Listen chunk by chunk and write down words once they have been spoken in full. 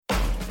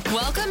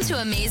Welcome to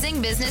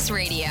Amazing Business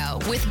Radio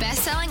with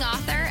best-selling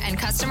author and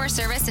customer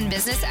service and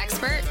business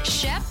expert,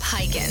 Shep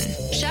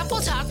Hyken. Shep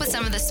will talk with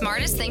some of the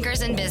smartest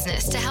thinkers in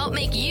business to help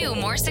make you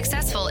more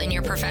successful in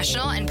your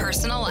professional and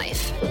personal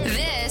life.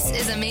 This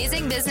is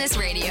Amazing Business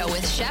Radio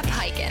with Shep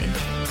Hyken.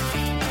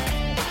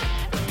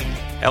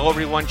 Hello,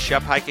 everyone.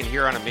 Shep Hyken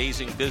here on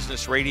Amazing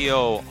Business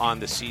Radio on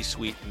the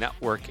C-Suite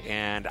Network,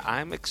 and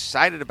I'm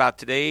excited about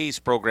today's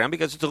program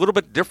because it's a little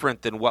bit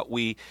different than what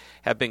we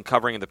have been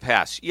covering in the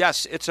past.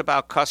 Yes, it's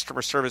about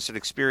customer service and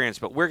experience,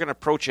 but we're going to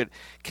approach it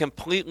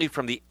completely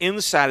from the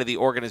inside of the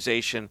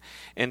organization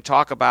and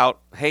talk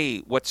about, hey,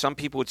 what some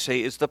people would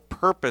say is the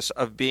purpose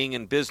of being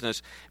in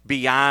business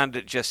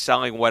beyond just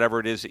selling whatever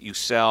it is that you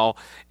sell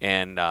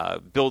and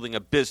building a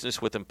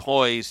business with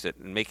employees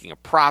and making a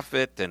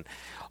profit and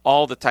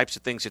all the types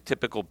of things that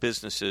typical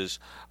businesses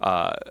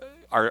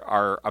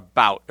are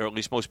about, or at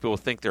least most people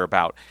think they're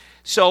about.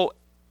 So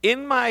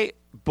in my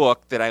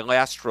book that I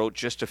last wrote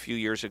just a few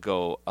years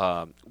ago,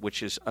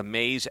 which is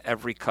Amaze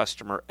Every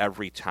Customer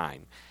Every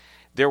Time,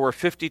 there were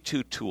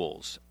 52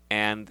 tools.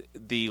 And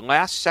the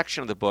last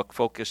section of the book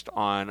focused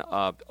on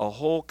a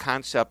whole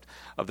concept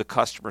of the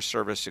customer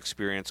service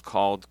experience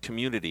called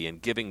community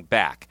and giving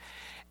back.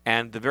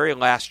 And the very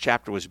last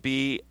chapter was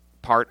be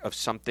part of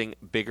something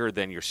bigger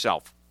than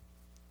yourself.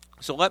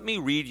 So let me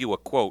read you a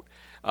quote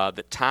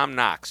that Tom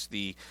Knox,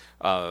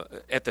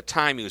 at the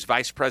time he was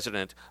Vice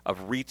President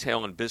of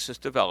Retail and Business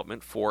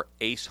Development for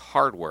Ace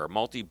Hardware, a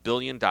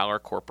multi-billion-dollar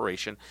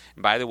corporation.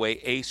 And by the way,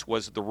 Ace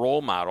was the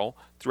role model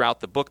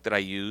throughout the book that I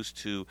used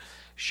to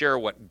share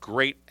what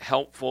great,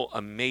 helpful,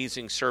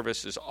 amazing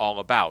service is all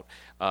about.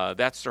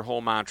 That's their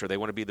whole mantra. They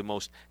want to be the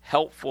most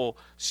helpful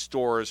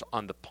stores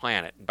on the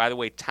planet. And by the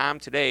way, Tom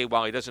today,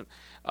 while he doesn't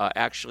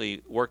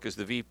actually work as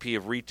the VP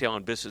of Retail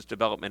and Business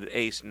Development at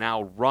Ace,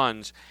 now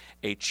runs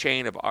a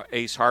chain of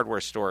Ace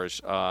Hardware stores.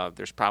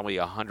 There's probably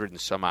 100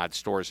 and some odd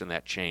stores in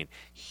that chain.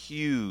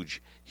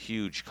 Huge,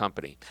 huge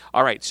company.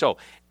 All right, so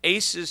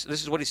this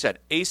is what he said,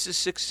 Ace's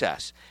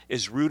success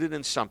is rooted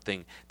in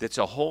something that's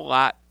a whole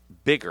lot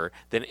bigger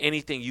than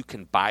anything you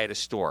can buy at a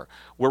store.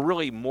 We're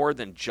really more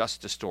than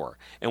just a store.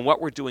 And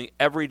what we're doing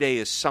every day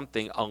is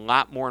something a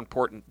lot more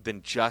important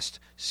than just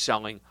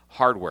selling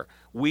hardware.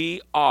 We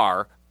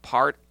are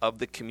part of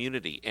the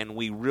community, and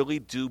we really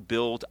do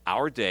build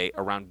our day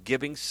around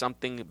giving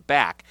something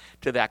back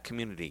to that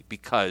community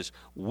because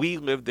we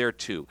live there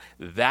too.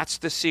 That's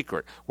the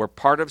secret. We're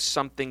part of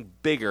something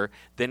bigger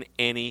than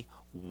any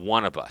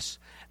one of us.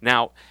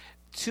 Now,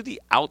 to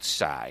the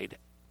outside,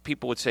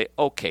 people would say,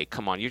 okay,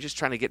 come on, you're just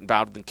trying to get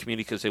involved in the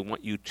community because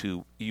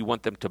you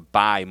want them to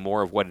buy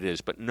more of what it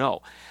is. But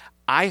no,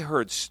 I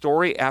heard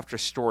story after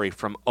story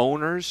from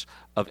owners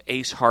of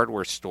Ace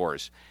Hardware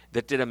stores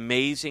that did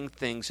amazing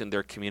things in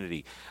their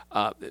community.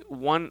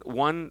 One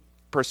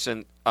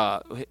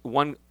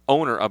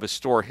owner of a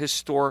store, his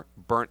store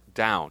burnt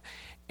down,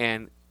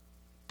 and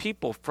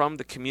people from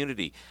the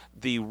community,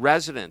 the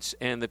residents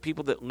and the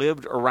people that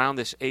lived around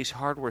this Ace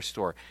Hardware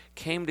store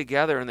came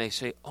together and they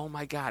say, oh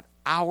my God,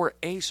 our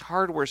Ace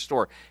Hardware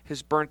store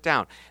has burnt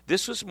down.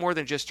 This was more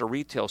than just a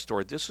retail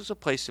store. This was a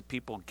place that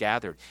people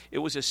gathered. It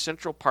was a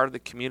central part of the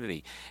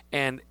community.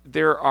 And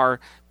there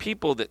are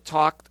people that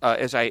talked,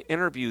 as I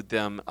interviewed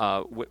them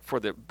for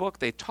the book,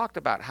 they talked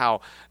about how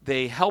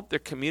they helped their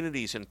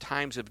communities in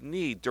times of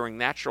need during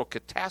natural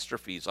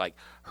catastrophes like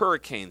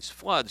hurricanes,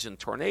 floods, and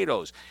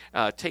tornadoes,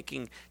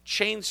 taking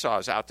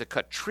chainsaws out to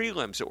cut tree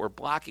limbs that were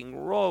blocking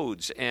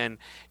roads. And,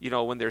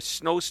 when there's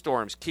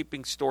snowstorms,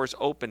 keeping stores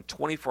open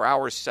 24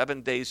 hours, 7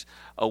 days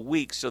a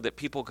week so that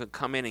people could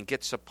come in and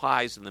get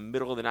supplies in the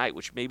middle of the night,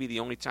 which may be the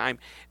only time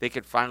they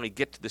could finally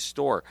get to the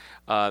store.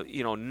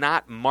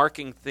 Not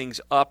marking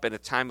things up at a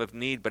time of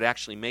need, but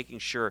actually making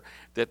sure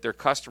that their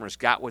customers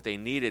got what they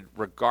needed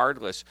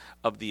regardless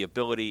of the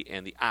ability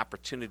and the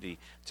opportunity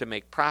to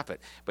make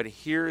profit. But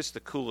here's the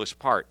coolest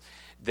part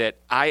that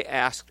I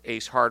asked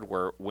Ace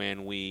Hardware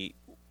when we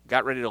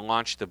got ready to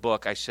launch the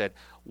book. I said,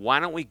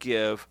 why don't we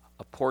give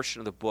a portion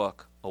of the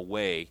book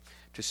away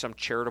to some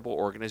charitable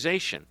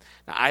organization?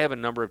 Now, I have a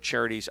number of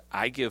charities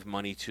I give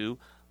money to.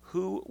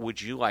 Who would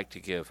you like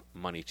to give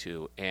money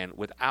to? And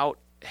without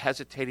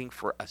hesitating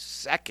for a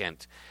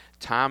second,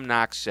 Tom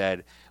Knox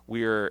said,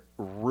 we're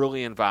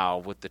really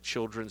involved with the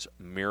Children's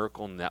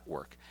Miracle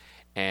Network.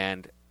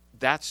 And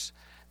that's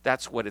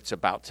what it's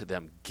about to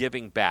them,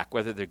 giving back,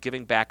 whether they're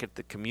giving back at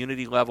the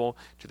community level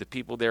to the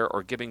people there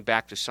or giving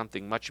back to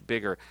something much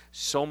bigger.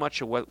 So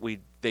much of what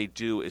they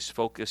do is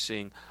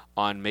focusing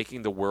on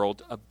making the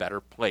world a better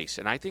place.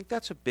 And I think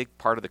that's a big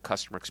part of the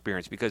customer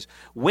experience because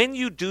when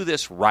you do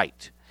this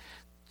right,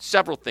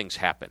 several things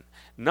happen.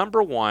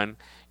 Number one,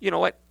 you know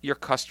what? Your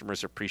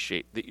customers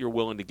appreciate that you're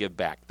willing to give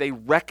back. They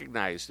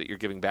recognize that you're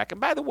giving back.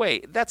 And by the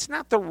way, that's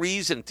not the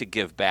reason to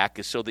give back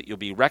is so that you'll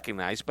be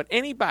recognized, but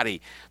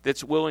anybody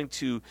that's willing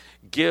to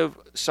give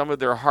some of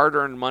their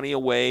hard-earned money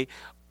away,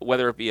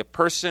 whether it be a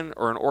person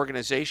or an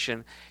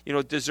organization,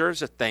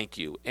 deserves a thank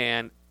you.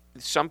 And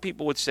some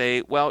people would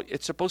say, well,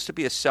 it's supposed to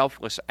be a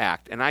selfless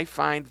act. And I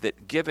find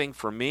that giving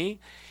for me,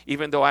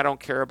 even though I don't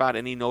care about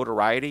any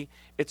notoriety,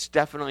 it's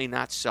definitely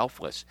not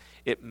selfless.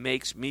 It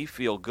makes me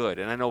feel good.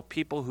 And I know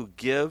people who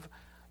give,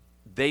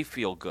 they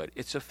feel good.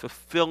 It's a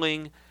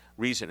fulfilling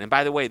reason. And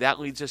by the way, that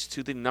leads us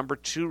to the number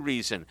 2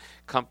 reason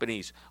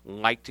companies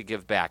like to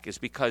give back, is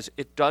because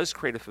it does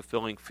create a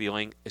fulfilling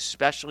feeling,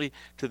 especially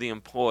to the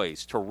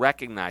employees, to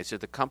recognize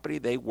that the company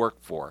they work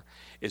for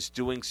is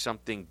doing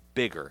something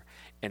bigger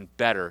and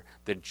better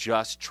than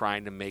just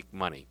trying to make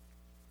money.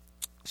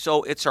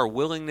 So it's our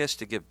willingness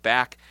to give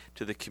back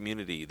to the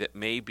community that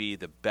may be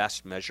the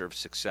best measure of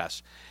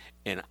success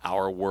in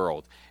our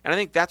world. And I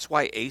think that's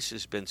why Ace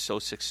has been so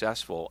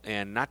successful,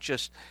 and not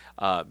just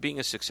being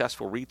a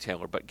successful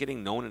retailer, but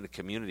getting known in the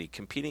community,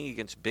 competing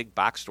against big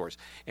box stores.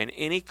 And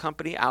any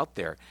company out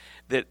there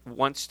that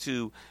wants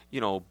to,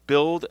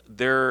 build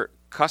their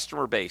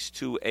customer base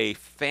to a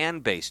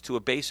fan base, to a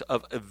base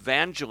of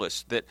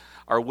evangelists that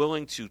are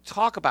willing to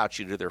talk about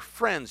you to their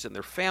friends and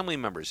their family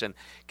members and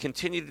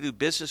continue to do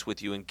business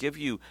with you and give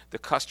you the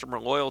customer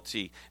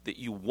loyalty that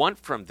you want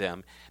from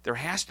them, there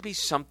has to be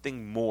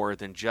something more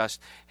than just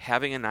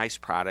having a nice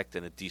product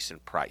and a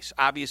decent price.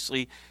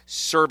 Obviously,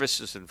 service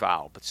is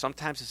involved, but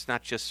sometimes it's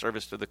not just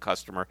service to the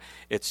customer,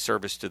 it's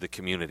service to the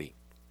community.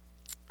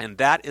 And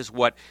that is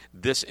what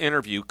this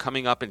interview,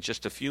 coming up in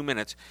just a few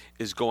minutes,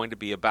 is going to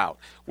be about.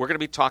 We're going to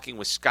be talking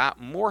with Scott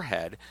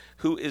Moorhead,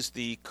 who is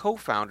the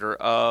co-founder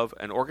of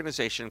an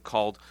organization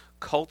called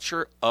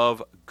Culture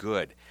of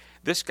Good.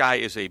 This guy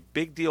is a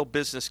big deal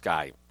business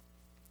guy.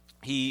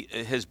 He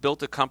has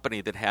built a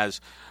company that has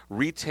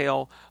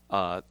retail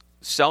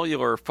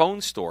cellular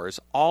phone stores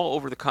all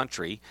over the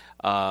country.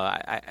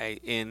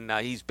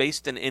 He's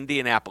based in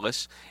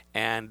Indianapolis,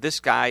 and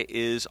this guy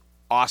is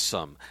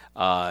awesome.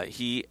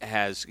 He's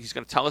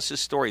going to tell us his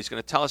story. He's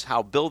going to tell us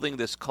how building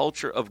this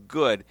culture of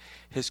good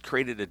has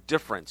created a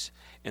difference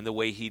in the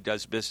way he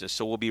does business.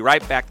 So we'll be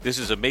right back. This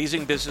is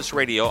Amazing Business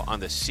Radio on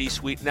the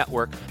C-Suite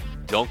Network.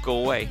 Don't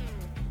go away.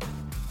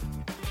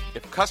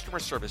 If customer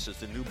service is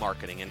the new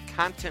marketing and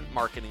content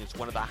marketing is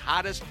one of the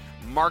hottest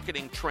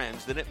marketing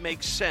trends, then it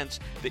makes sense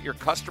that your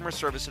customer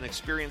service and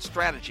experience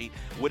strategy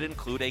would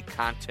include a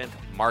content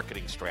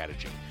marketing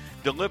strategy.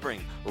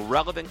 Delivering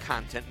relevant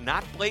content,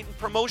 not blatant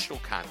promotional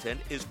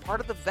content, is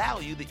part of the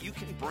value that you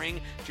can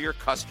bring to your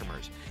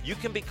customers. You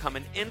can become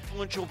an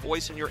influential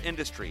voice in your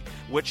industry,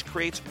 which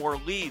creates more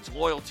leads,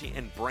 loyalty,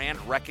 and brand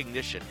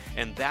recognition.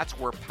 And that's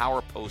where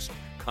PowerPost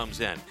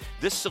comes in.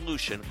 This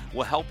solution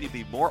will help you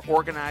be more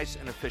organized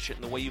and efficient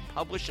in the way you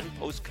publish and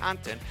post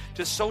content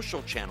to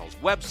social channels,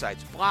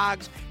 websites,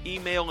 blogs,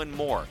 email, and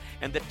more.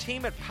 And the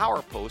team at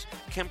PowerPost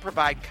can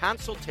provide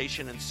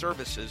consultation and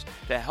services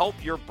to help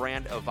your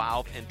brand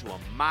evolve into a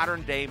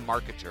modern-day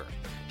marketer.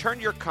 Turn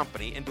your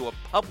company into a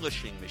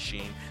publishing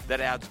machine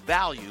that adds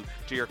value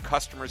to your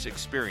customers'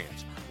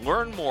 experience.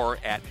 Learn more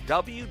at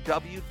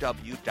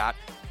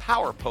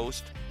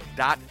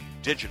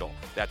www.powerpost.digital.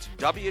 That's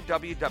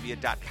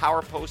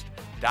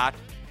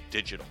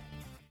www.powerpost.digital.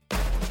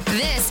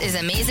 This is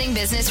Amazing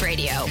Business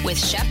Radio with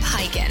Shep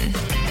Hyken.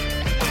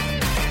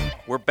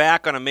 We're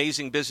back on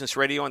Amazing Business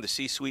Radio on the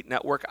C-Suite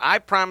Network. I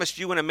promised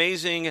you an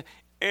amazing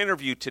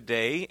interview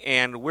today,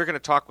 and we're going to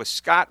talk with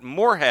Scott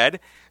Moorhead.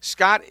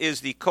 Scott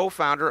is the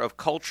co-founder of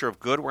Culture of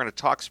Good. We're going to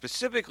talk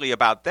specifically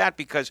about that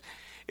because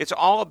it's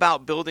all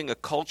about building a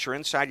culture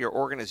inside your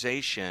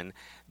organization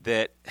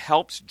that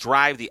helps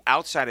drive the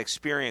outside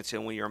experience.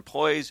 And when your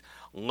employees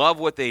love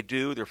what they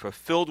do, they're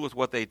fulfilled with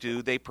what they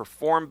do, they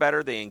perform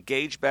better, they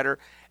engage better,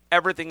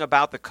 everything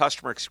about the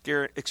customer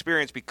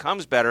experience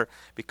becomes better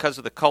because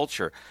of the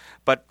culture.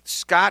 But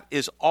Scott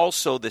is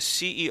also the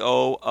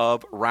CEO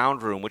of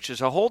Round Room, which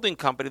is a holding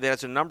company that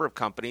has a number of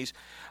companies,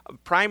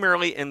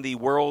 primarily in the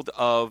world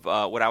of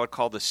what I would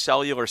call the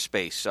cellular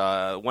space.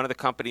 One of the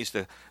companies,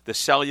 the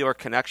Cellular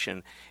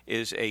Connection,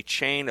 is a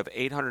chain of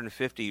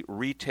 850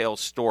 retail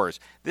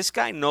stores. This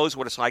guy knows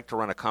what it's like to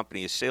run a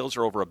company. His sales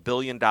are over $1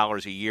 billion a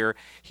year.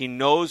 He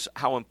knows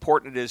how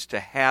important it is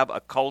to have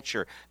a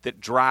culture that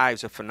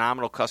drives a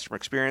phenomenal customer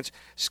experience.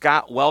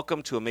 Scott,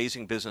 welcome to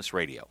Amazing Business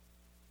Radio.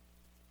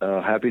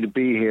 Happy to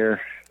be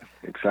here.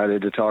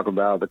 Excited to talk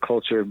about the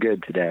culture of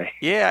good today.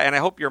 Yeah, and I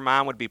hope your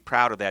mom would be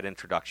proud of that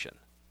introduction.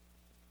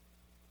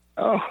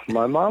 Oh,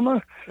 my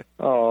mama?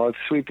 Oh, it's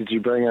sweet that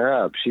you bring her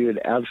up. She would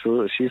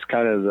absolutely. She's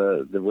kind of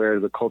the where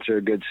the culture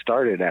of good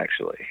started,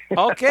 actually.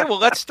 Okay, well,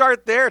 let's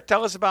start there.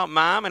 Tell us about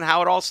Mom and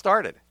how it all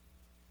started.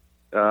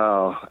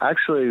 Oh,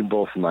 actually,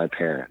 both of my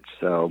parents.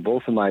 So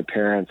both of my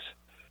parents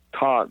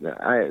taught.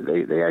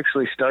 They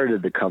actually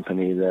started the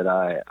company that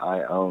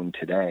I own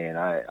today, and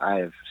I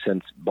have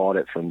since bought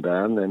it from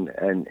them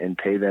and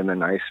pay them a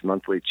nice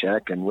monthly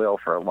check and will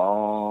for a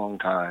long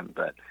time.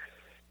 But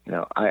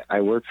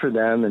I worked for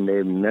them, and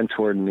they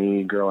mentored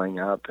me growing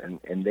up,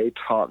 and they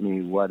taught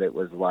me what it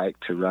was like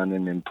to run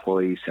an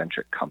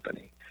employee-centric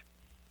company.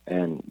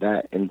 And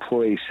that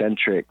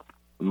employee-centric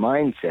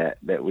mindset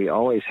that we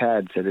always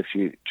had said if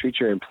you treat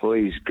your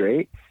employees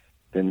great,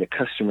 then the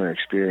customer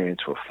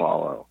experience will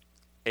follow.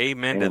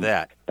 Amen to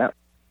that.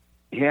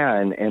 Yeah,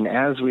 and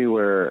as we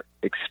were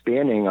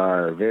expanding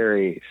our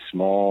very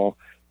small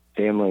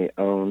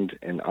family-owned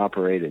and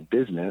operated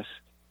business,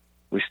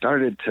 we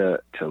started to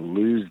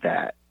lose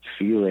that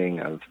feeling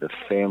of the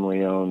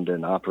family-owned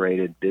and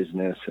operated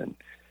business, and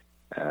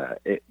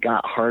it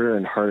got harder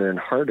and harder and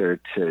harder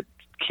to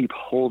keep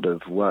hold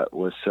of what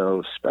was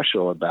so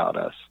special about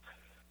us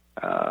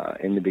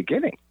in the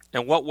beginning.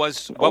 And what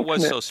was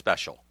so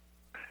special?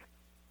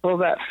 Well,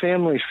 that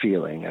family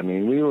feeling. I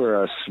mean, we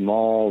were a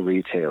small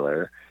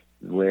retailer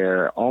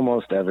where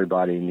almost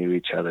everybody knew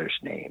each other's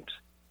names.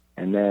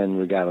 And then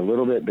we got a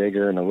little bit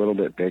bigger and a little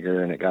bit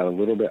bigger, and it got a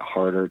little bit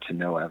harder to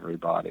know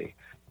everybody.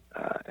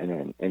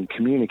 And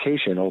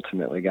communication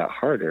ultimately got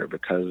harder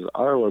because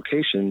our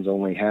locations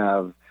only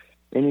have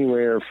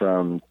anywhere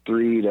from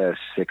 3 to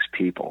 6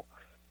 people.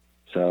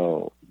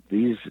 So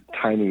these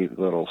tiny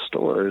little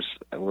stores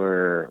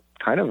were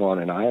kind of on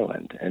an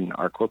island, and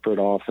our corporate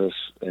office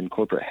and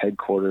corporate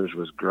headquarters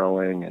was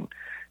growing, and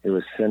it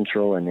was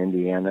central in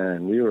Indiana,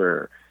 and we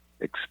were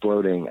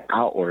exploding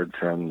outward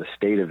from the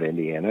state of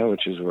Indiana,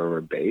 which is where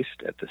we're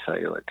based at the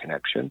Cellular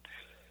Connection.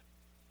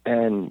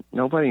 And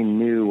nobody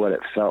knew what it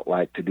felt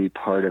like to be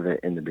part of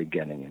it in the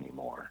beginning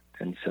anymore.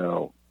 And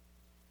so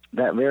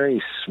that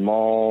very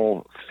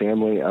small,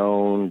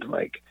 family-owned,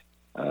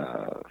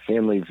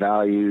 family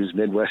values,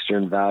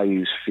 Midwestern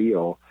values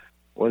feel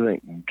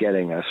wasn't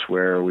getting us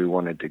where we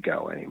wanted to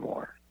go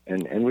anymore.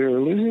 And we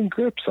were losing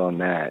grips on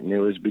that. And it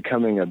was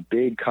becoming a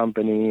big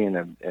company and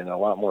a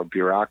lot more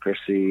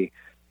bureaucracy.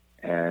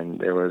 And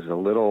there was a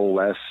little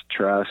less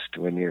trust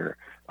when you're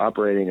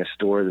operating a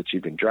store that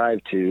you can drive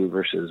to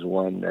versus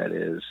one that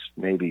is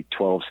maybe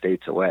 12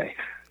 states away.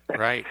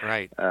 Right.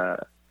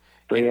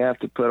 So you have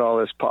to put all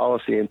this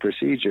policy and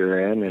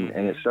procedure in,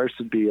 and it starts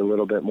to be a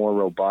little bit more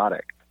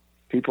robotic.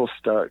 People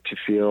start to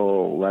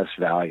feel less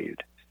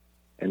valued.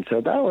 And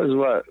so that was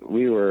what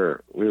we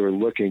were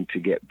looking to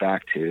get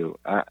back to.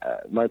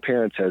 My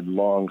parents had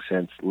long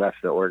since left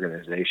the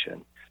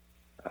organization.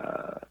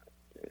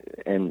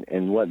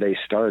 And what they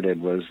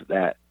started was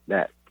that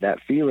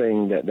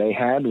feeling that they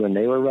had when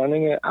they were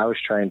running it, I was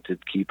trying to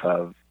keep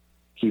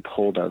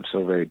hold of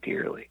so very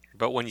dearly.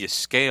 But when you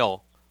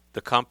scale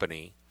the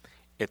company,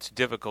 it's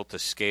difficult to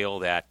scale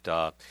that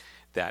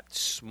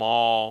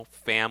small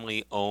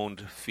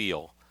family-owned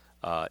feel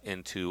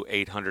into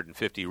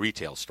 850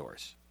 retail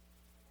stores.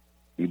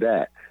 You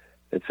bet.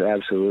 It's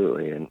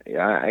absolutely, and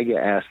I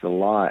get asked a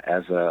lot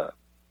as a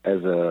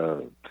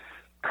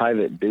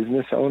private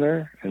business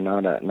owner and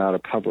not a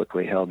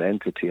publicly held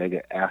entity. I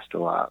get asked a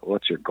lot,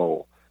 what's your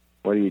goal?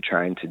 What are you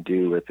trying to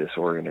do with this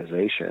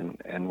organization?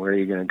 And where are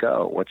you going to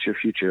go? What's your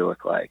future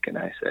look like? And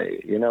I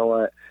say, you know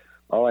what?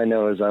 All I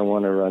know is I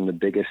want to run the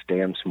biggest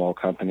damn small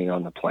company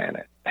on the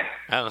planet.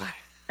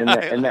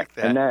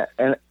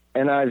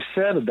 And I've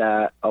said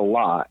that a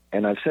lot,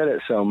 and I've said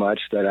it so much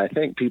that I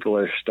think people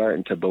are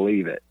starting to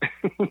believe it.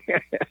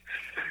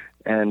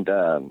 And,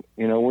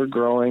 we're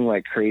growing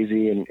like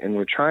crazy, and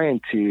we're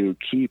trying to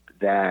keep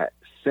that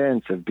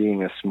sense of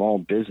being a small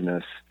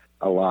business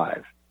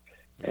alive.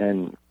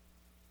 And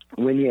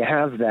when you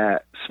have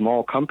that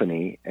small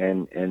company,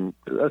 and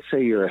let's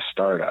say you're a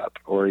startup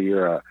or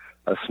you're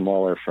a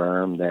smaller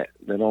firm that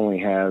only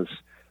has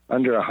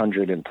under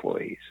 100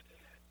 employees,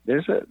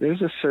 there's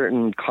a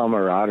certain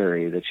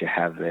camaraderie that you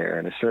have there,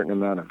 and a certain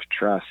amount of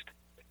trust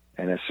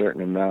and a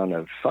certain amount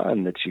of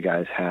fun that you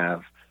guys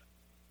have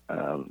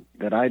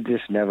that I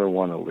just never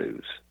want to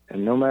lose.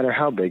 And no matter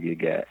how big you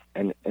get,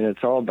 and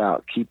it's all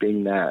about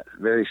keeping that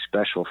very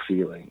special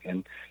feeling.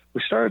 And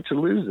we started to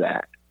lose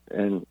that,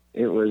 and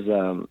it was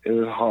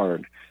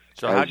hard.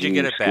 So how'd you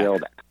get it back?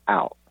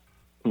 Out.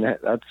 And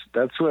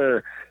that's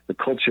where the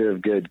culture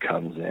of good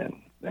comes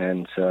in.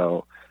 And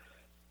so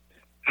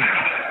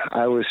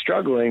I was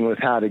struggling with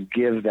how to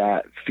give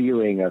that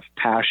feeling of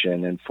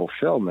passion and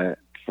fulfillment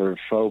for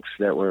folks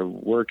that were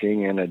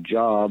working in a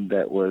job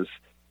that was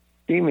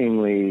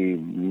seemingly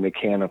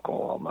mechanical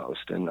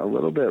almost and a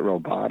little bit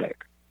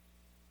robotic.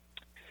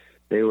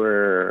 There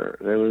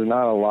was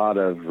not a lot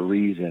of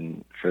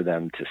reason for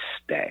them to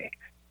stay.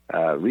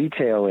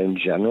 Retail in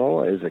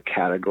general is a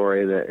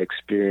category that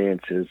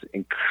experiences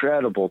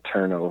incredible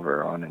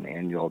turnover on an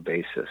annual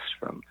basis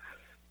from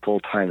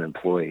full-time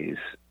employees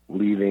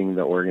leaving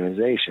the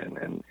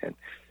organization. And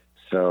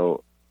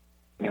so,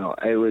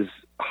 it was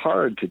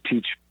hard to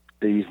teach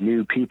these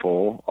new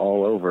people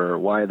all over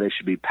why they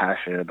should be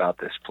passionate about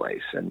this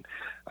place. And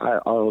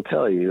I'll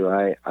tell you,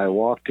 I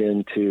walked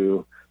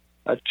into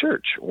a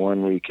church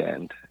one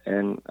weekend,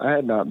 and I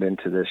had not been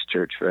to this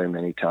church very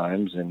many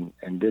times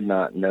and did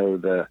not know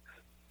the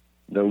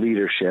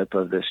leadership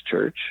of this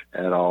church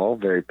at all,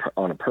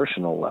 on a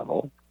personal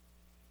level.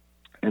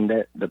 And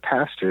that the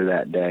pastor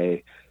that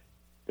day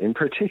in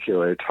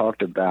particular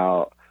talked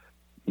about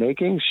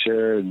making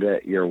sure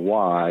that your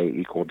why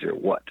equaled your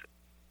what.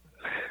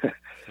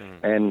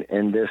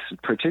 And this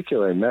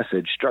particular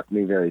message struck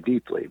me very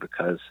deeply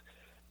because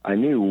I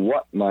knew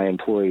what my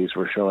employees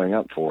were showing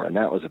up for, and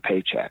that was a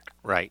paycheck.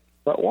 Right.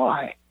 But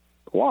why?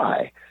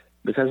 Why?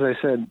 because I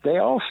said they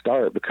all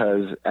start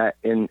because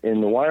in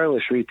the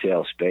wireless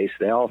retail space,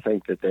 they all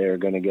think that they're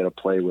going to get to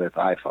play with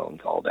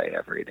iPhones all day,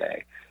 every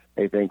day.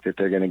 They think that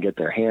they're going to get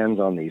their hands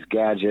on these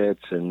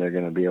gadgets and they're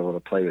going to be able to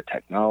play with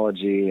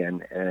technology,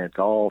 and it's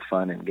all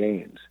fun and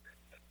games.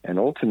 And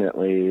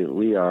ultimately,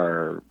 we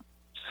are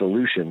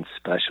solution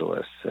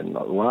specialists, and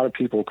a lot of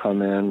people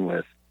come in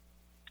with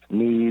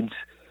needs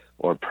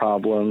or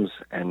problems,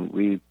 and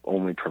we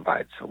only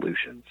provide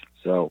solutions.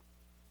 So,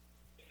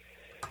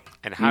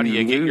 and how do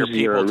you get your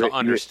people to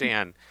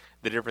understand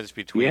the difference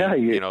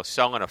between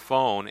selling a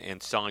phone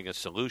and selling a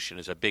solution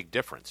is a big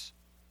difference?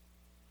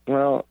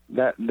 Well,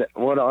 that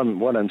what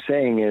I'm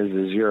saying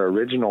is your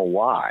original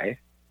why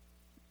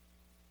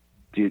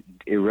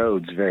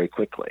erodes very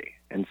quickly,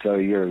 and so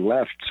you're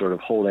left sort of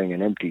holding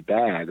an empty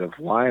bag of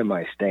why am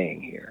I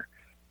staying here?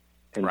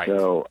 And right.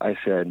 So I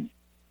said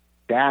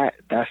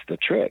that's the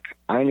trick.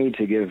 I need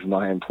to give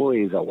my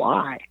employees a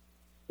why.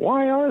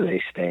 Why are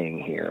they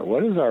staying here?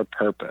 What is our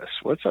purpose?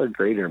 What's our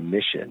greater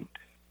mission?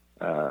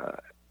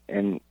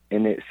 And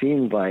it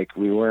seemed like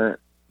we weren't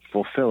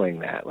fulfilling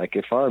that. Like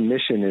if our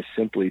mission is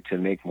simply to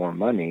make more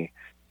money,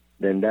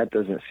 then that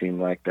doesn't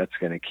seem like that's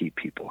going to keep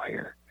people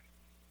here.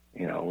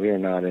 We are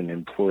not an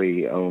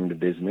employee-owned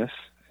business,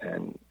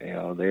 and they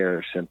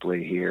are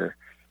simply here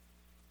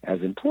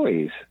as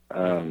employees.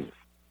 And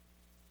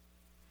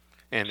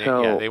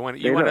you want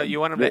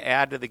them to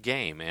add to the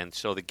game, and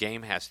so the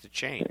game has to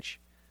change.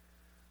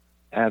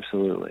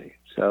 Absolutely.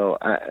 So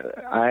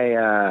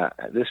I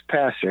this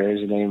pastor,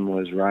 his name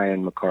was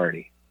Ryan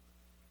McCarty,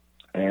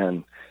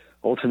 and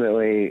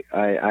ultimately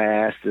I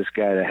asked this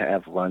guy to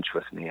have lunch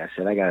with me. I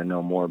said I got to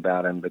know more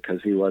about him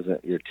because he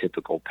wasn't your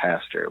typical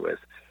pastor with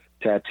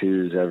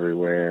tattoos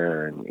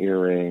everywhere and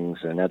earrings,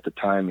 and at the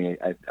time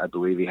I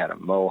believe he had a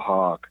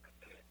mohawk,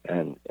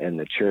 and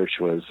the church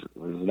was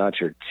not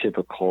your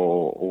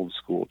typical old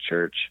school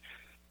church.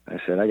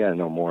 I said I got to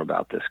know more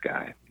about this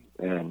guy,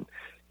 and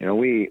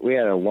we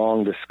had a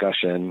long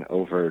discussion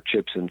over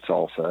chips and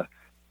salsa,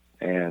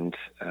 and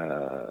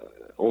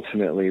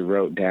ultimately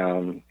wrote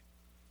down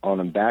on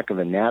the back of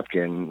a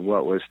napkin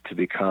what was to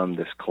become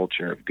this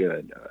culture of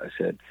good. I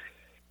said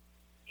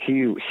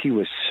he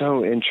was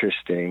so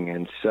interesting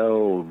and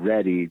so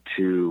ready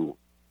to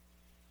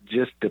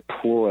just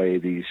deploy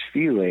these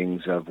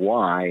feelings of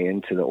why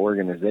into the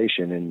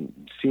organization,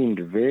 and seemed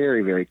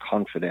very, very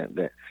confident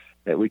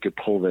that we could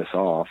pull this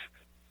off.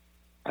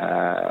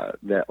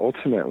 That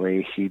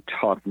ultimately he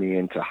talked me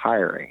into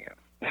hiring him.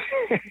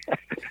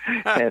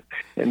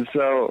 and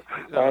so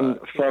from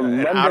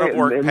Monday, out of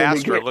work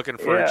pastor looking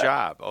for a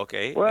job.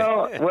 Okay.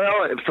 Well,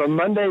 from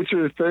Monday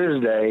through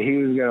Thursday, he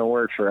was going to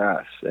work for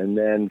us, and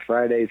then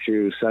Friday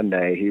through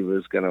Sunday, he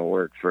was going to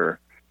work for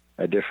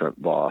a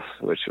different boss,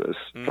 which was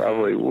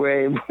probably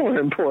way more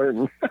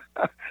important.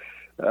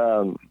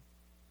 And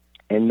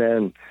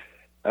then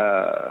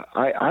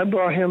I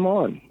brought him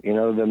on.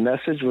 The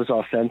message was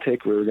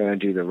authentic. We were going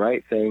to do the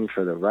right thing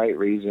for the right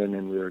reason,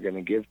 and we were going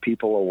to give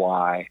people a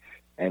why,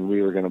 and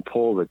we were going to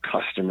pull the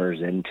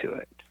customers into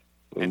it.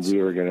 And we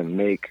were going to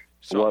make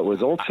what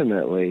was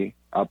ultimately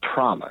a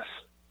promise.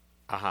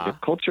 The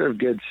culture of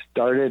good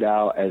started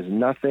out as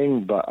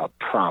nothing but a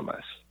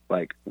promise.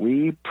 Like,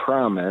 we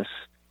promise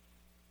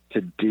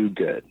to do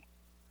good.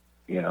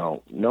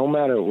 No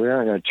matter, we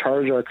aren't going to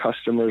charge our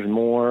customers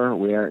more.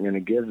 We aren't going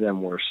to give them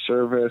more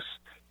service.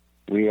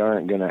 We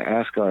aren't going to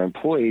ask our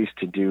employees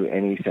to do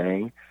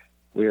anything.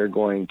 We are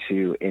going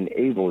to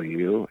enable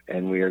you,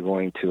 and we are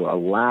going to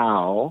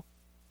allow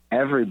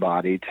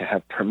everybody to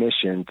have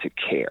permission to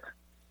care.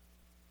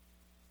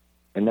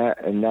 And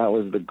that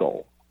was the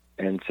goal.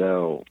 And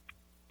so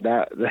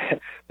that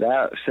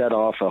set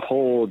off a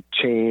whole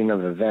chain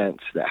of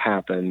events that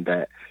happened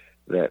that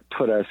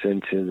put us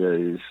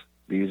into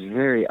these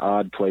very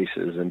odd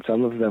places, and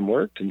some of them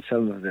worked and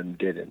some of them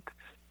didn't.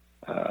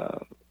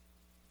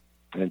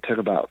 And it took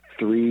about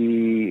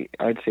 3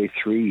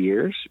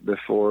 years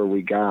before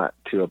we got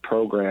to a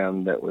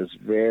program that was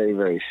very,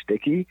 very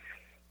sticky,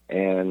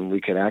 and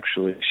we could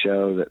actually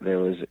show that there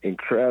was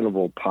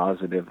incredible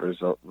positive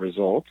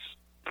results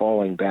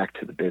falling back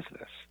to the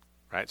business.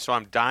 Right. So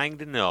I'm dying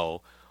to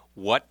know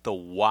what the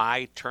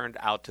why turned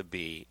out to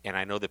be, and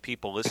I know the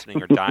people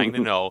listening are dying to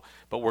know,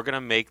 but we're going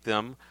to make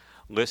them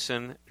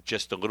listen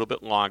just a little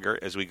bit longer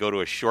as we go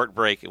to a short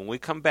break. And when we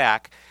come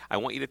back, I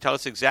want you to tell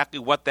us exactly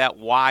what that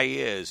why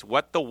is,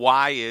 what the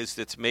why is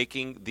that's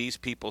making these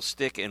people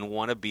stick and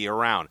want to be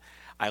around.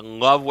 I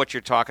love what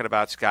you're talking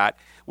about, Scott.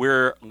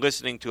 We're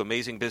listening to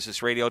Amazing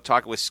Business Radio,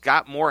 talking with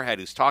Scott Moorhead,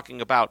 who's talking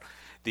about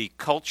the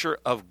culture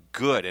of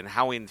good and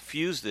how he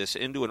infused this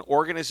into an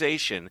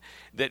organization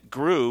that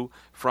grew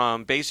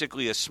from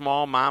basically a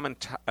small mom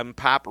and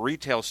pop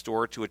retail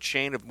store to a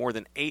chain of more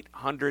than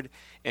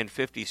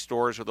 850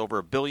 stores with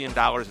over $1 billion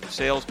in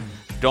sales.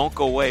 Don't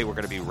go away. We're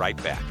going to be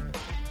right back.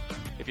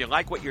 If you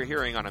like what you're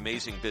hearing on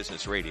Amazing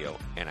Business Radio,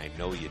 and I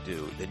know you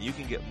do, then you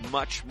can get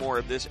much more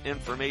of this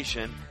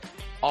information.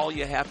 All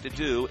you have to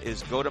do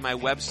is go to my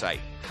website,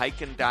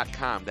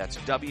 hyken.com. That's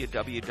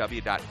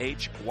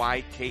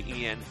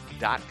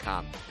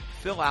www.hyken.com.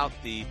 fill out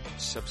the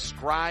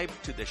subscribe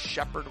to the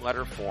Shepherd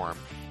Letter form,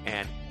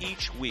 and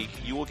each week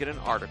you will get an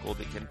article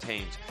that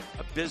contains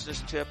a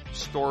business tip,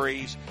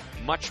 stories,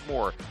 much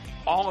more,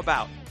 all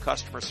about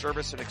customer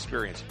service and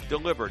experience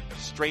delivered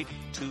straight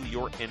to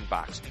your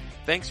inbox.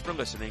 Thanks for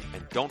listening,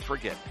 and don't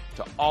forget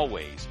to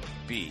always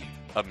be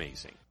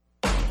amazing.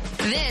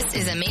 This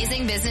is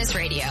Amazing Business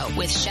Radio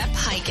with Shep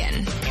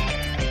Hyken.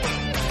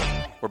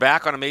 We're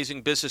back on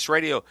Amazing Business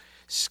Radio.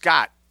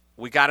 Scott,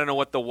 we got to know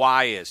what the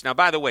why is. Now,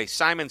 by the way,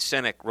 Simon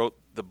Sinek wrote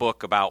the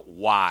book about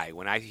why.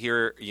 When I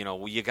hear,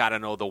 you got to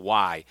know the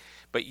why.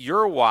 But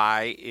your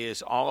why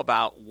is all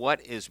about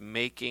what is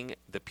making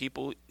the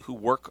people who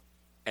work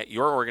at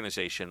your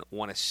organization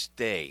want to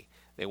stay.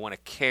 They want to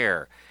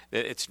care.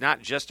 It's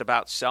not just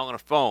about selling a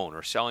phone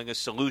or selling a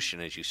solution,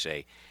 as you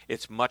say.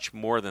 It's much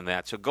more than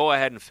that. So go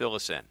ahead and fill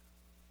us in.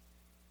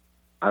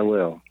 I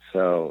will.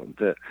 So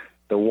the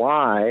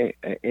why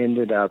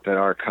ended up at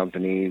our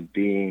company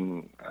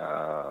being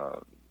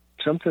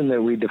something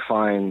that we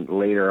defined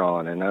later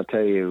on. And I'll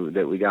tell you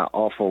that we got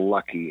awful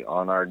lucky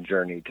on our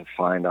journey to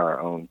find our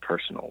own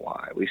personal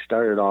why. We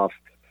started off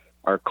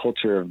our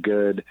culture of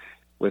good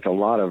with a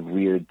lot of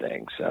weird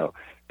things. So,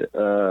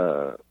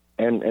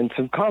 and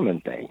some common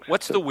things.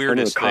 What's the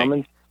weirdest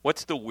thing?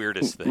 What's the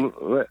weirdest thing?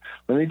 Let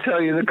me tell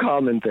you the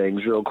common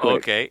things real quick.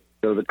 Okay.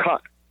 So the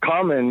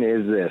common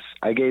is this.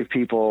 I gave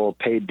people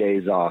paid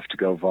days off to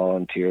go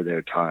volunteer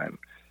their time.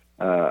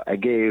 I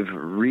gave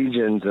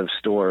regions of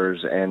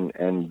stores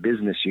and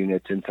business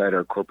units inside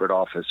our corporate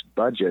office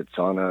budgets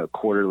on a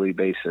quarterly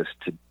basis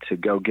to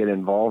go get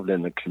involved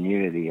in the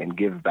community and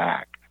give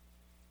back.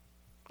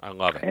 I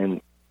love it.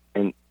 And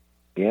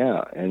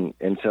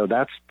so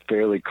that's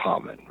fairly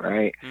common,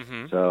 right?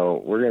 Mm-hmm.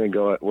 So we're going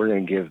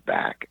to give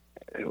back.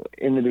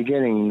 In the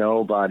beginning,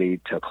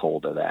 nobody took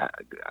hold of that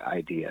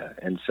idea.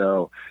 And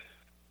so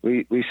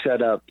we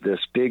set up this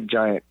big,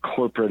 giant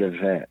corporate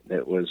event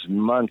that was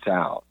months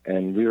out,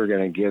 and we were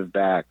going to give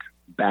back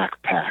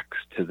backpacks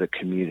to the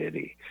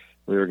community.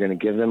 We were going to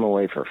give them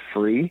away for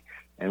free,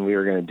 and we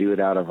were going to do it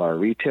out of our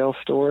retail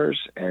stores,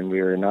 and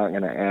we were not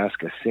going to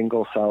ask a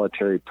single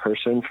solitary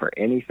person for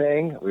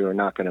anything. We were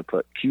not going to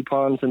put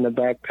coupons in the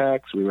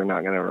backpacks. We were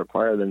not going to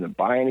require them to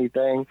buy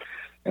anything,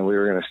 and we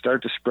were going to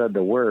start to spread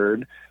the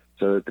word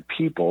so that the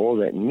people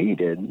that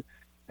needed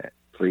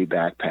free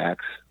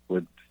backpacks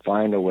would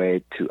find a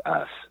way to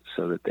us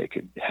so that they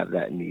could have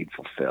that need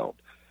fulfilled.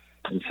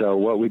 And so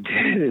what we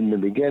did in the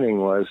beginning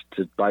was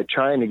by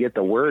trying to get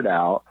the word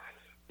out,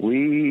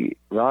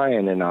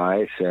 Ryan and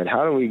I said,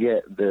 how do we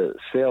get the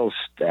sales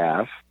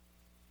staff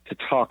to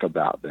talk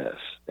about this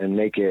and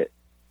make it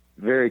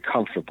very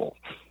comfortable?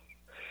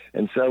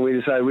 And so we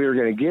decided we were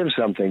going to give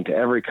something to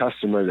every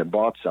customer that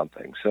bought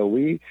something. So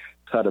we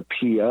cut a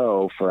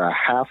PO for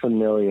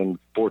 500,000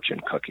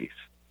 fortune cookies.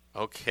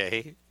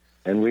 Okay.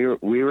 And we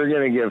were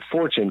going to give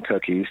fortune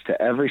cookies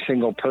to every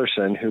single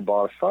person who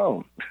bought a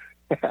phone.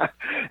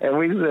 And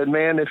we said,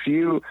 man, if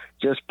you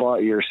just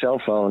bought your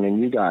cell phone and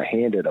you got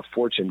handed a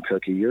fortune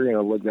cookie, you're going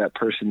to look that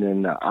person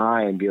in the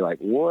eye and be like,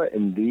 what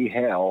in the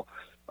hell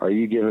are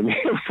you giving me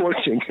a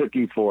fortune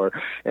cookie for?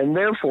 And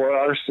therefore,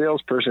 our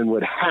salesperson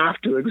would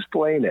have to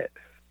explain it.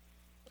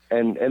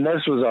 And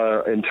this was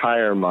our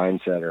entire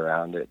mindset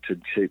around it,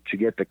 to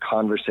get the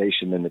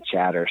conversation and the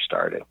chatter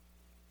started.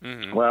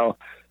 Mm-hmm. Well,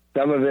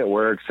 some of it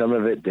worked, some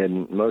of it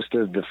didn't. Most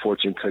of the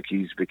fortune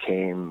cookies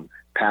became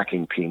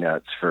packing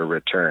peanuts for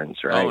returns,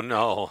 right? Oh,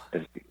 no.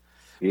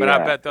 Yeah. But I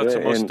bet that's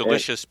the most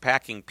delicious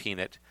packing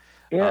peanut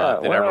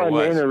that ever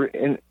was.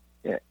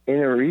 In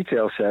a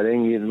retail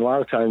setting, a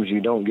lot of times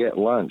you don't get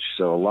lunch,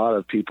 so a lot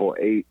of people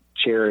ate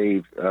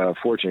cherry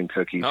fortune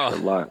cookies for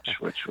lunch,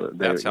 which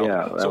was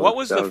so what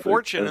was the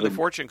fortune in the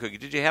fortune cookie?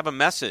 Did you have a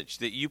message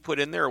that you put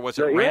in there, or was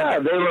it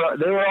random? Yeah,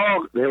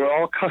 they were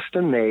all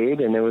custom made,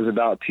 and it was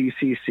about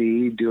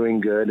TCC doing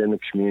good in the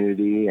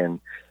community, and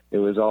it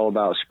was all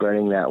about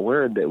spreading that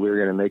word that we were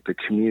going to make the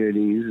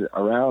communities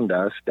around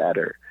us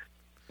better.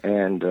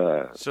 And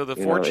so the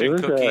fortune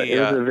cookie, it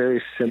was a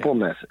very simple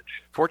message.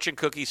 Fortune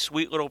cookie,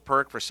 sweet little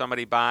perk for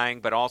somebody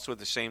buying, but also at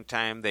the same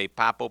time they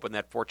pop open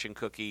that fortune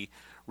cookie,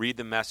 read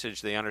the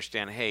message, they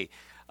understand, hey,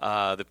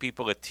 the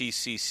people at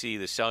TCC,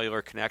 the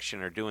Cellular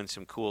Connection, are doing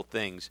some cool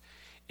things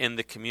in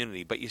the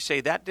community. But you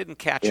say that didn't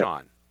catch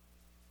on.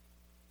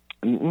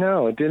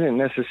 No, it didn't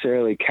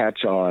necessarily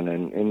catch on,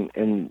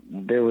 and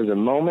there was a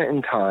moment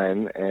in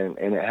time, and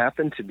it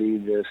happened to be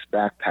this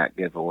backpack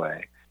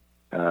giveaway.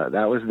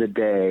 That was the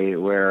day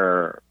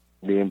where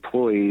the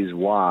employees'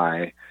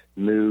 why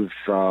moved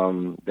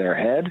from their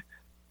head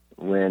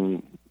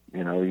when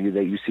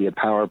you see a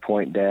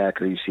PowerPoint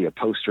deck or you see a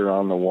poster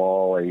on the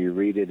wall or you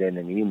read it in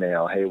an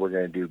email, hey, we're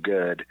going to do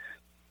good,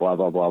 blah,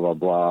 blah, blah, blah,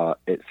 blah.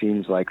 It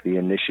seems like the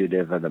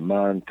initiative of the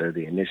month or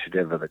the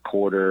initiative of the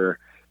quarter.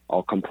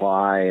 I'll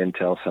comply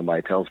until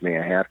somebody tells me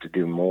I have to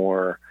do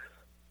more.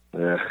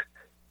 And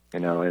I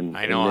know and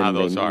how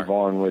those they are. move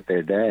on with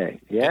their day.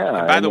 Yeah.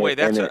 And by the way,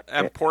 that's an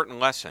important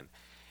lesson.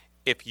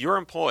 If your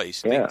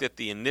employees think that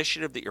the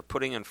initiative that you're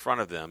putting in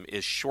front of them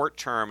is short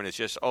term and it's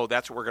just,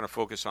 that's what we're going to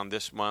focus on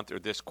this month or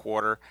this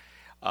quarter,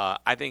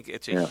 I think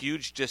it's a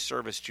huge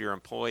disservice to your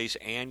employees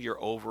and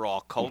your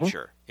overall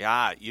culture.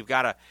 Yeah, you've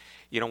got to,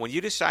 when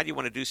you decide you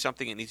want to do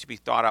something, it needs to be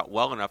thought out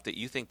well enough that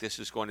you think this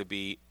is going to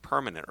be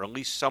permanent or at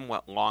least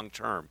somewhat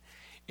long-term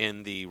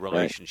in the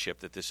relationship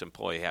that this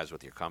employee has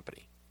with your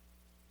company.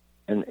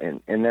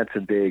 And that's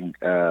a big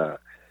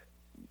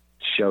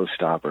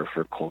showstopper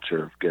for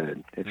culture of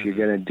good. If you're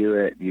going to do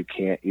it, you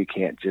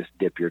can't just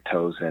dip your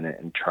toes in it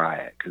and try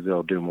it, because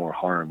it'll do more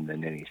harm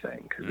than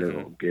anything, because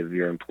it'll give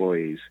your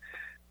employees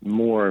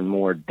more and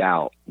more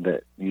doubt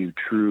that you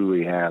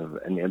truly have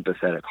an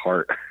empathetic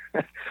heart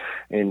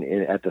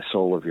in at the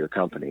soul of your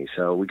company.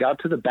 So we got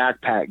to the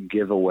backpack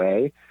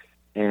giveaway,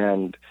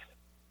 and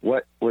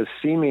what was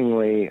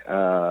seemingly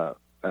a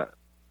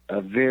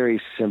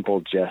very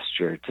simple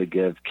gesture to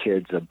give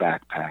kids a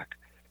backpack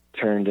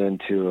turned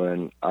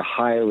into a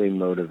highly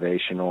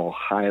motivational,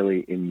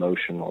 highly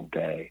emotional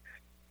day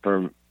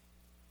for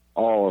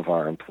all of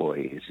our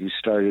employees. You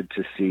started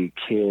to see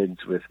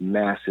kids with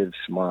massive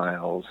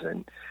smiles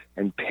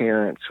and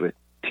parents with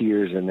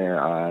tears in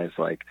their eyes,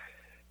 like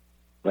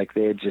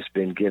they had just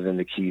been given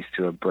the keys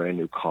to a brand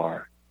new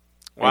car.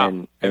 Wow.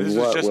 And this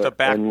is just a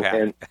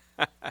backpack.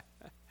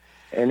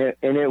 And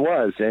it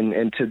was.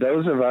 And to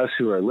those of us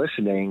who are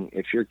listening,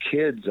 if your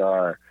kids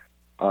are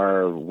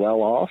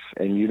well off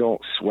and you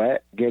don't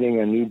sweat getting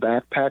a new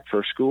backpack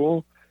for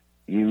school,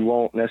 you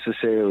won't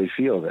necessarily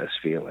feel this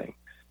feeling.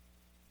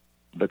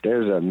 But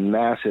there's a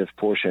massive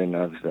portion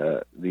of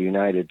the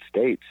United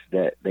States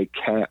that they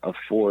can't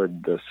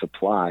afford the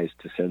supplies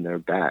to send their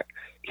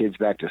kids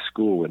back to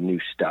school with new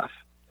stuff.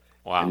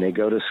 Wow. And they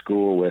go to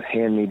school with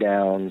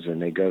hand-me-downs,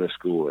 and they go to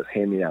school with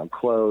hand-me-down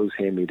clothes,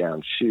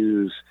 hand-me-down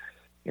shoes,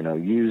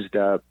 used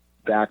up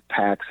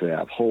backpacks that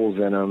have holes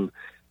in them,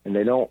 and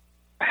they don't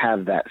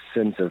have that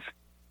sense of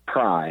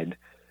pride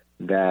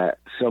that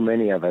so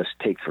many of us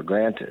take for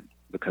granted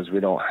because we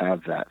don't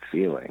have that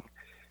feeling.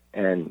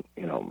 And,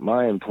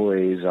 my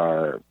employees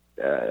are,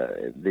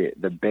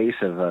 the base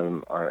of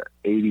them are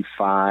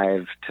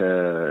 85 to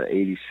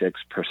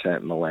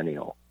 86%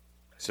 millennial.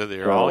 So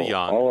they're all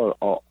young.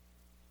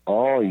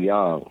 All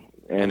young.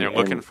 And they're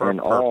looking for a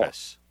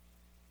purpose.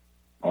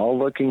 All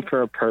looking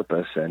for a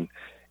purpose. And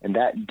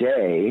that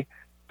day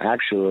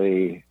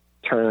actually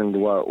turned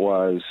what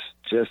was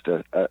just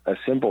a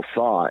simple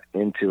thought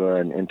into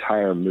an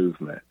entire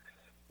movement.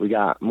 We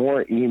got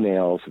more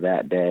emails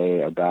that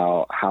day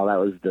about how that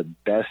was the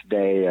best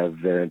day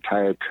of their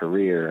entire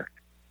career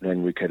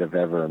than we could have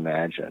ever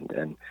imagined.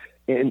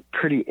 And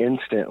pretty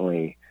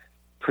instantly,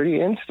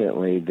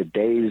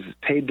 the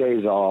paid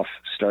days off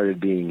started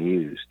being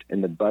used,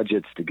 and the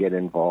budgets to get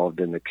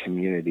involved in the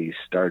community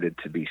started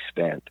to be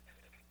spent.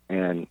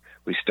 And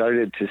we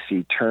started to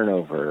see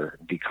turnover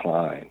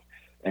decline.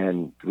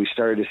 And we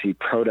started to see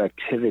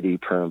productivity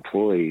per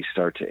employee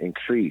start to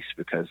increase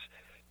because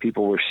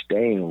people were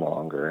staying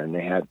longer and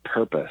they had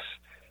purpose.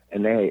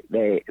 And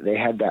they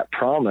had that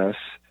promise,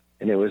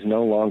 and it was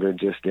no longer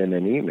just in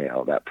an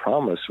email. That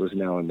promise was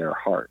now in their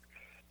heart.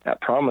 That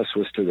promise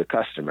was to the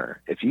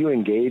customer. If you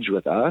engage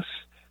with us,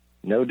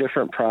 no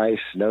different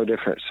price, no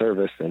different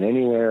service than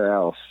anywhere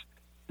else,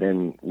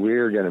 then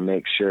we're going to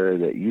make sure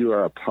that you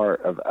are a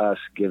part of us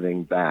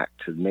giving back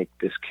to make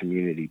this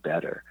community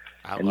better.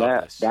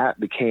 That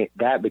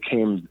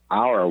became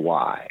our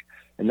why.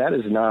 And that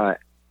is not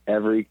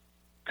every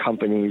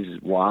company's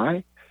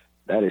why.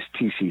 That is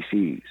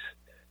TCC's.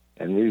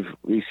 And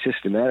we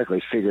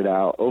systematically figured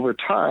out over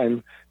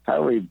time how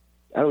do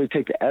we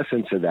take the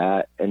essence of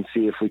that and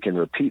see if we can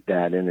repeat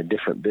that in a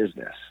different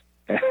business.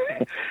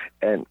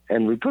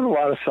 and we put a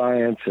lot of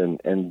science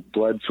and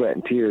blood, sweat,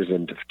 and tears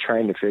into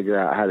trying to figure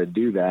out how to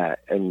do that.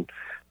 And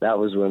that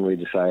was when we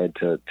decided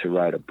to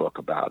write a book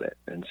about it.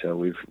 And so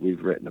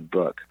we've written a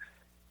book,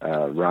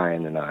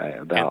 Ryan and I,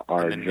 about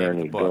our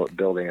journey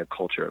building a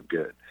culture of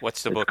good.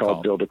 What's the book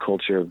called? Build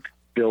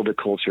a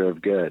Culture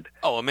of Good.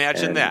 Oh,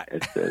 imagine that.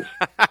 It says,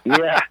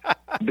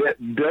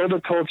 build a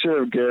culture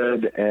of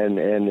good, and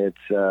it's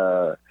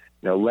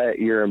let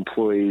your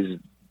employees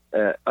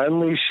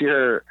unleash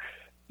your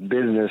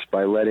business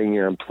by letting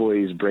your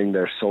employees bring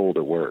their soul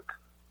to work.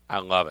 I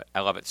love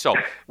it. So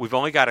we've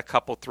only got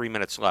 3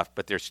 minutes left,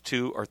 but there's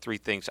 2 or 3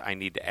 things I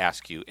need to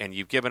ask you. And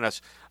you've given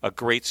us a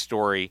great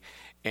story,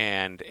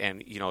 and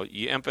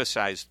you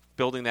emphasized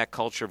building that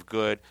culture of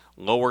good,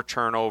 lower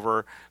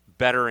turnover,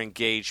 better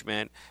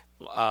engagement.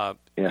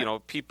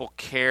 People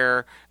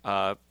care.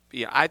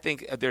 I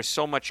think there's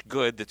so much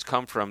good that's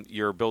come from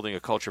your building a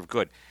culture of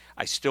good.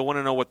 I still want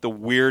to know what the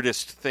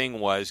weirdest thing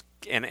was,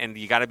 and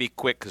you got to be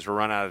quick because we're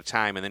running out of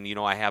time. And then,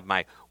 I have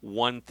my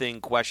one thing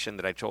question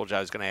that I told you I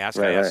was going to ask.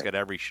 I ask at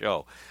every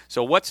show.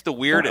 So what's the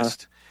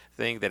weirdest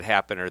thing that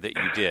happened or that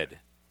you did?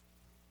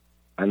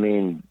 I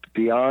mean,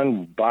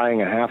 beyond buying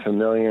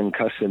 500,000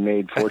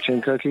 custom-made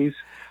fortune cookies.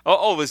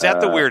 Was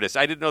that the weirdest?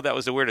 I didn't know that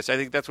was the weirdest. I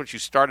think that's what you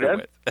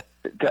started with.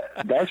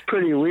 That's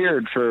pretty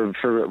weird for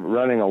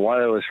running a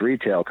wireless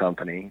retail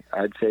company.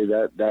 I'd say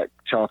that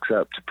chalks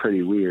up to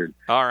pretty weird.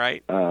 All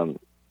right.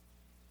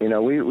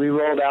 We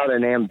rolled out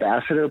an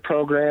ambassador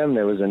program.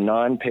 There was a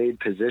non-paid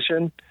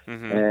position,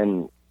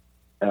 and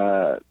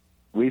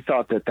we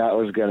thought that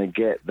was going to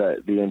get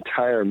the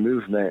entire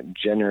movement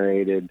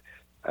generated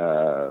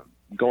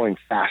going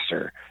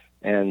faster.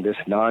 And this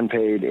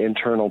non-paid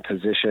internal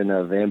position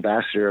of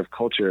ambassador of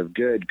culture of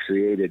good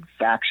created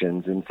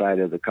factions inside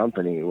of the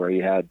company where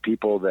you had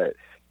people that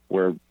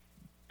were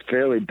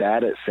fairly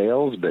bad at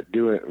sales but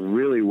doing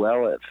really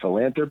well at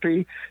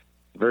philanthropy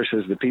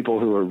versus the people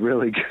who were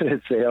really good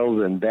at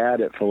sales and bad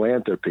at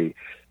philanthropy.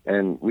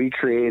 And we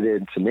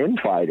created some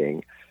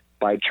infighting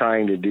by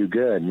trying to do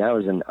good. And that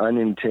was an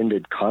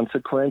unintended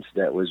consequence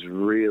that was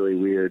really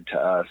weird to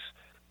us.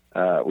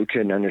 We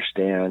couldn't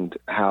understand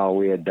how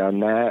we had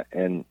done that,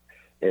 and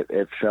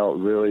it felt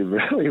really,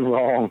 really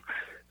wrong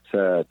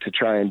to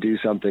try and do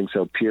something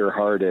so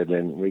pure-hearted,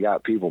 and we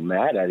got people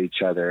mad at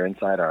each other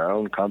inside our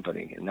own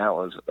company, and that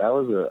was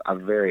a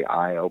very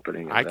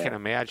eye-opening event. I can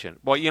imagine.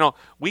 Well,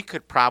 we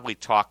could probably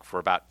talk for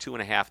about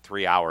 2.5,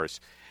 3 hours,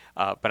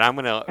 but I'm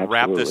going to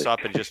wrap this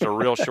up in just a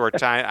real short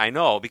time. I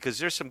know, because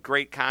there's some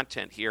great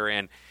content here,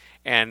 and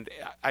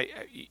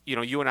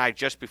you and I,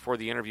 just before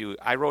the interview,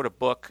 I wrote a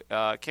book,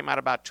 came out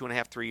about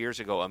 2.5, 3 years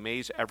ago,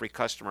 Amaze Every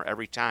Customer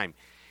Every Time.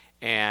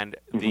 And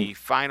the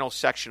final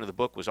section of the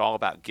book was all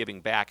about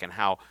giving back and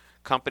how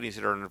companies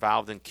that are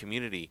involved in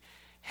community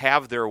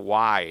have their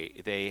why.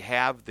 They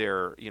have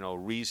their,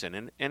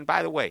 reason. And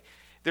by the way,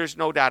 there's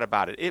no doubt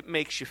about it. It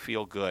makes you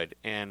feel good.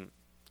 And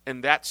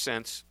in that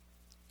sense,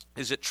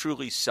 is it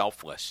truly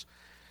selfless?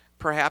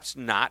 Perhaps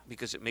not,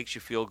 because it makes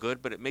you feel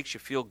good, but it makes you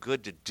feel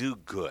good to do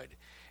good.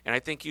 And I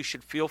think you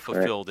should feel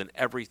fulfilled in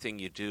everything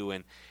you do.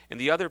 And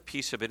the other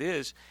piece of it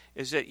is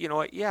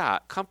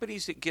that,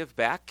 companies that give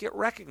back get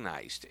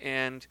recognized.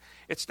 And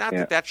it's not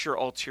that that's your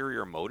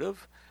ulterior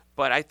motive,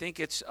 but I think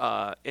it's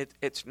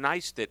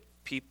nice that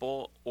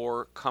people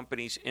or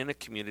companies in a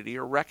community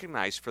are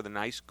recognized for the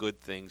nice, good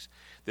things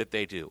that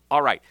they do.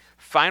 All right,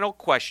 final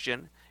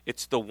question.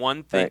 It's the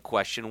one thing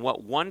question.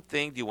 What one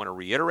thing do you want to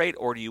reiterate,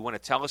 or do you want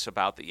to tell us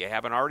about that you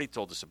haven't already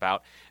told us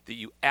about that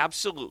you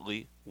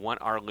absolutely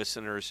want our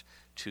listeners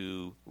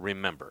to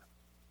remember?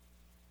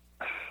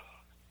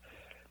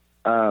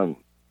 That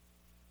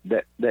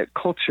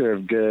culture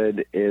of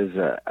good is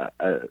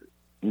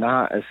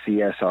not a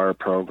CSR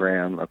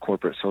program, a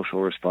corporate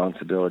social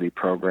responsibility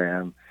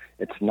program.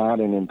 It's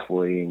not an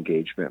employee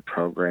engagement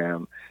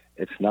program.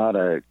 It's not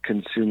a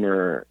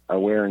consumer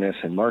awareness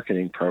and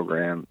marketing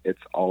program.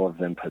 It's all of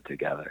them put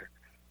together.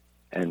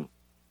 And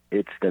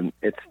it's the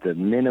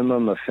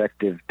minimum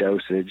effective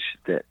dosage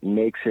that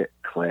makes it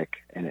click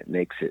and it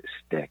makes it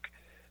stick.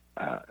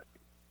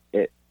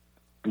 It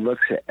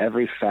looks at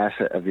every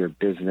facet of your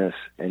business,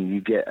 and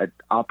you get an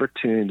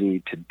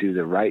opportunity to do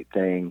the right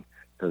thing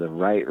for the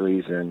right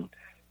reason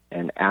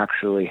and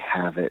actually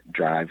have it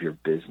drive your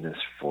business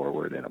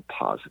forward in a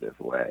positive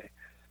way.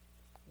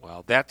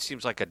 Well, that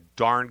seems like a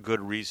darn good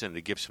reason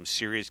to give some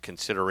serious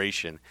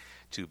consideration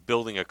to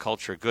building a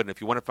culture of good. And if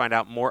you want to find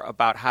out more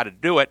about how to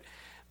do it,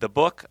 the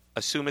book,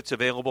 assume it's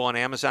available on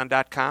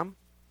Amazon.com?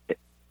 It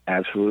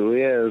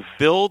absolutely is.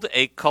 Build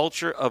a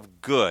Culture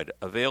of Good,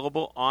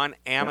 available on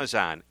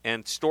Amazon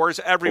and stores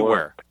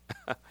everywhere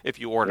if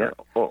you order.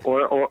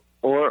 Or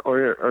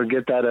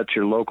get that at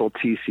your local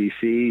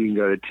TCC. You can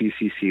go to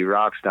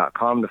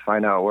tccrocks.com to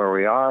find out where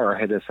we are, or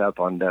hit us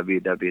up on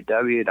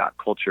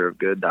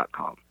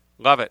www.cultureofgood.com.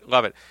 Love it,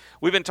 love it.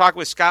 We've been talking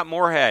with Scott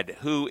Moorhead,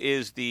 who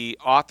is the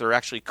author,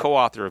 actually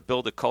co-author of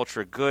Build a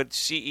Culture of Good,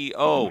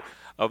 CEO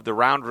of The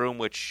Round Room,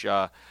 which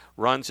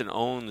runs and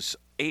owns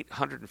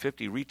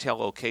 850 retail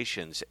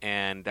locations.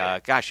 And,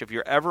 if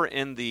you're ever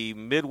in the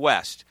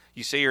Midwest,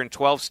 you say you're in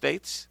 12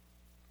 states?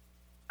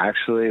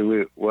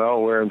 Actually,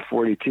 we're in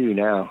 42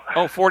 now.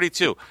 Oh,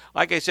 42.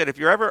 Like I said, if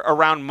you're ever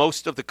around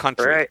most of the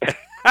country. Right.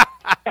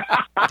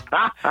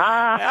 All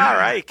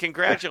right.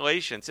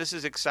 Congratulations. This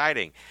is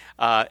exciting.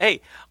 Hey,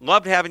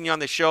 loved having you on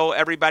the show.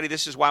 Everybody,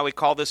 this is why we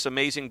call this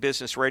Amazing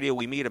Business Radio.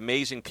 We meet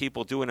amazing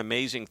people doing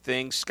amazing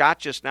things. Scott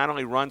just not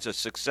only runs a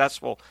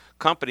successful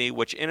company,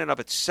 which in and of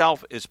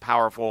itself is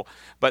powerful,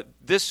 but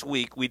this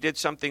week we did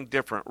something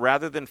different.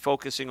 Rather than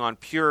focusing on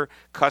pure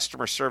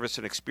customer service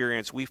and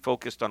experience, we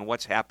focused on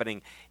what's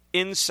happening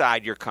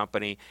inside your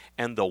company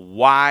and the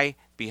why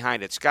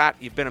behind it. Scott,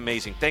 you've been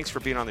amazing. Thanks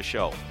for being on the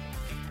show.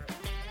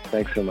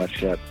 Thanks so much,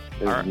 Shep.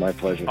 It was my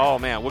pleasure. Oh,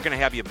 man, we're going to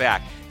have you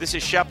back. This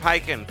is Shep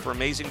Hyken for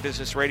Amazing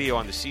Business Radio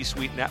on the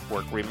C-Suite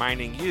Network,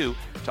 reminding you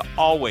to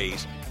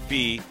always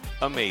be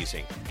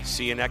amazing.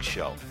 See you next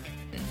show.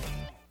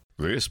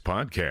 This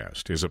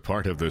podcast is a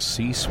part of the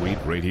C-Suite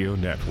Radio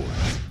Network.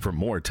 For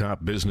more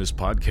top business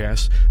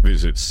podcasts,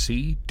 visit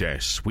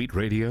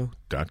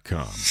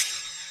c-suiteradio.com.